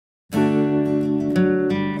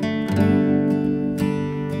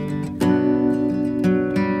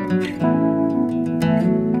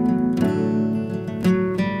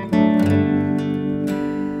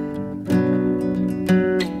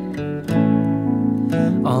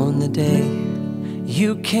On the day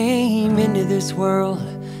you came into this world,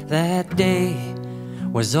 that day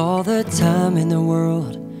was all the time in the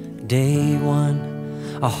world. Day one,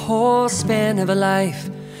 a whole span of a life,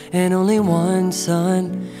 and only one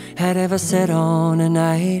sun had ever set on a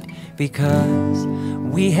night, because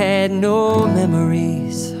we had no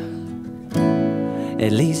memories,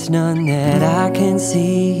 at least none that I can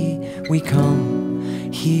see. We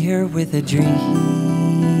come here with a dream.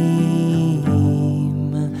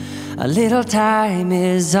 A little time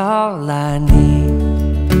is all I need.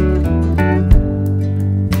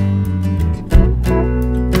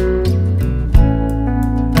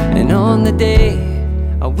 And on the day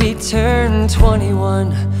we turned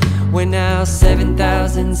 21, we're now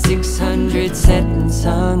 7,600 setting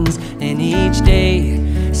suns, and each day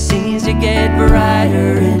seems to get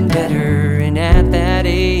brighter and better. And at that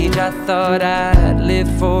age I thought I'd live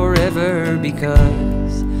forever,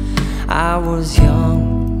 because I was young,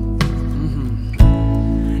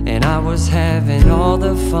 and I was having all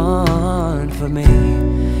the fun for me,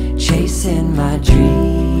 chasing my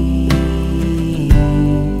dreams.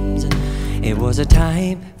 It was a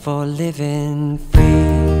time for living free.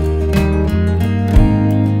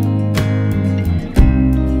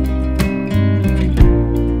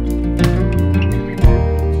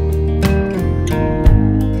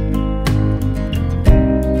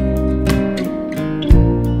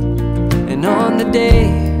 And on the day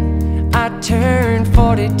I turned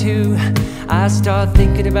 42, I start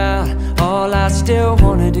thinking about all I still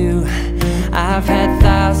wanna do. I've had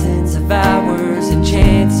thousands of hours and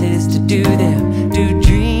chances to do them. Do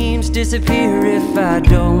dreams disappear if I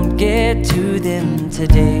don't get to them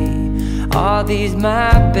today? Are these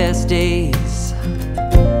my best days,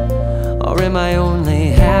 or am I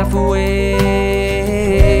only half away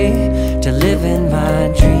to living my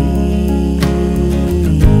dreams?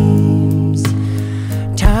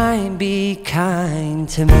 Time, be kind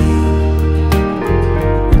to me.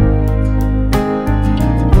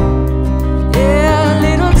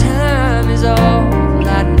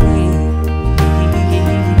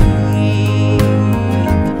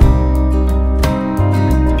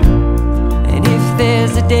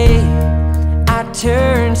 I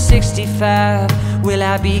turn 65, will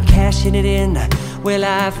I be cashing it in? Will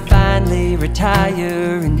I finally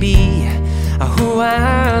retire and be who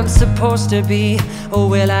I'm supposed to be? Or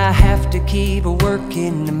will I have to keep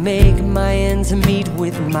working to make my ends meet,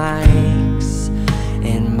 with my aches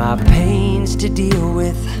and my pains to deal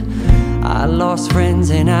with? I lost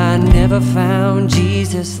friends and I never found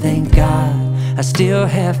Jesus. Thank God I still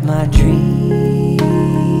have my dreams.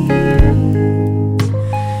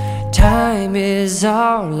 Time is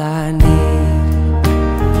all I need.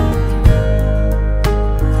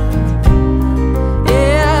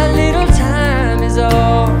 Yeah, a little time is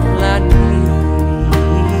all I need.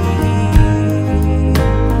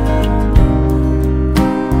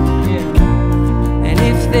 Yeah. And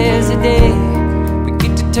if there's a day we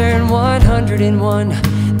get to turn 101,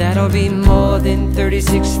 that'll be more than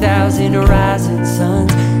 36,000 rising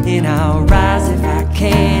suns. And I'll rise if I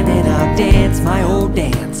can, and I'll dance my old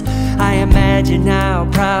dance. I imagine I'll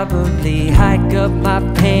probably hike up my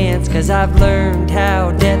pants, 'cause I've learned how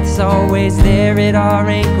death's always there at our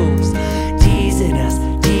ankles, teasing us,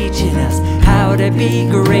 teaching us how to be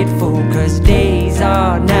grateful. 'Cause days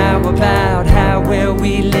are now about how well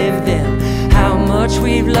we live them, how much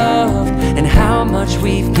we've loved and how much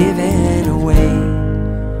we've given away.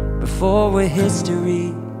 Before we're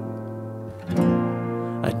history,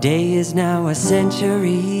 a day is now a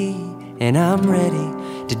century, and I'm ready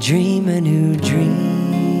to dream a new dream.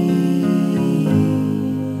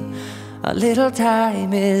 A little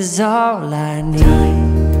time is all I need.